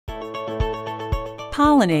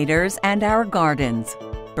Pollinators and Our Gardens.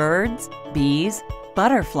 Birds, bees,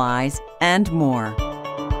 butterflies, and more.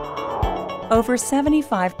 Over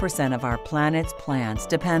 75% of our planet's plants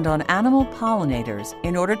depend on animal pollinators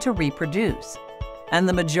in order to reproduce, and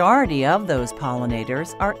the majority of those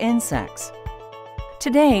pollinators are insects.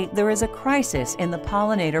 Today, there is a crisis in the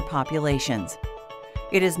pollinator populations.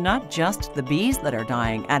 It is not just the bees that are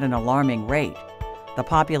dying at an alarming rate. The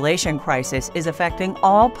population crisis is affecting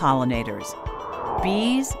all pollinators.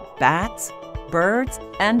 Bees, bats, birds,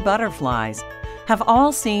 and butterflies have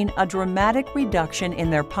all seen a dramatic reduction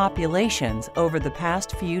in their populations over the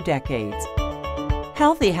past few decades.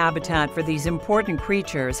 Healthy habitat for these important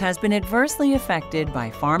creatures has been adversely affected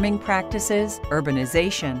by farming practices,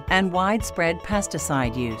 urbanization, and widespread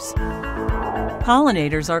pesticide use.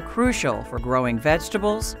 Pollinators are crucial for growing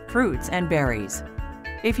vegetables, fruits, and berries.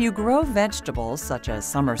 If you grow vegetables such as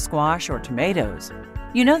summer squash or tomatoes,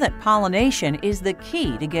 you know that pollination is the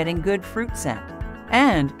key to getting good fruit set.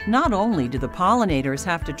 And not only do the pollinators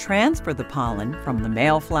have to transfer the pollen from the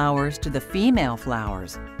male flowers to the female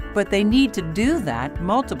flowers, but they need to do that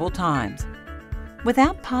multiple times.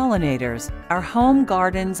 Without pollinators, our home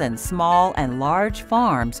gardens and small and large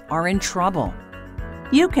farms are in trouble.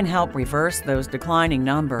 You can help reverse those declining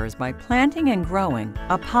numbers by planting and growing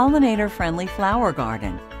a pollinator-friendly flower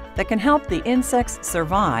garden that can help the insects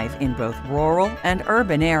survive in both rural and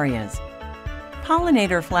urban areas.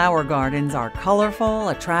 Pollinator flower gardens are colorful,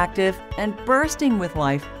 attractive, and bursting with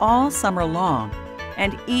life all summer long,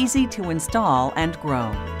 and easy to install and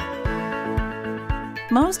grow.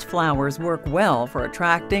 Most flowers work well for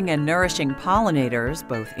attracting and nourishing pollinators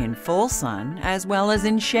both in full sun as well as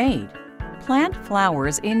in shade. Plant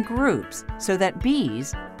flowers in groups so that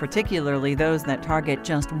bees, particularly those that target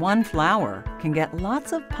just one flower, can get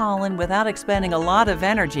lots of pollen without expending a lot of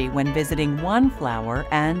energy when visiting one flower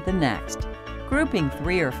and the next. Grouping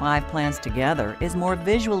 3 or 5 plants together is more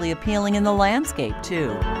visually appealing in the landscape,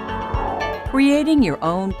 too. Creating your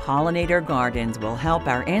own pollinator gardens will help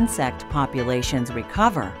our insect populations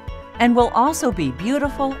recover and will also be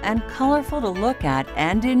beautiful and colorful to look at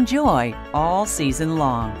and enjoy all season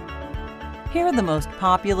long. Here are the most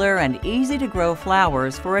popular and easy-to-grow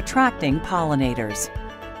flowers for attracting pollinators: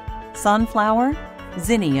 sunflower,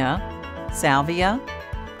 zinnia, salvia,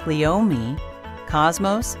 cleome,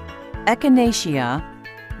 cosmos, echinacea,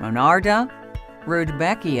 monarda,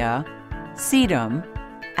 rudbeckia, sedum,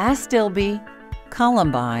 astilbe,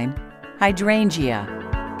 columbine, hydrangea.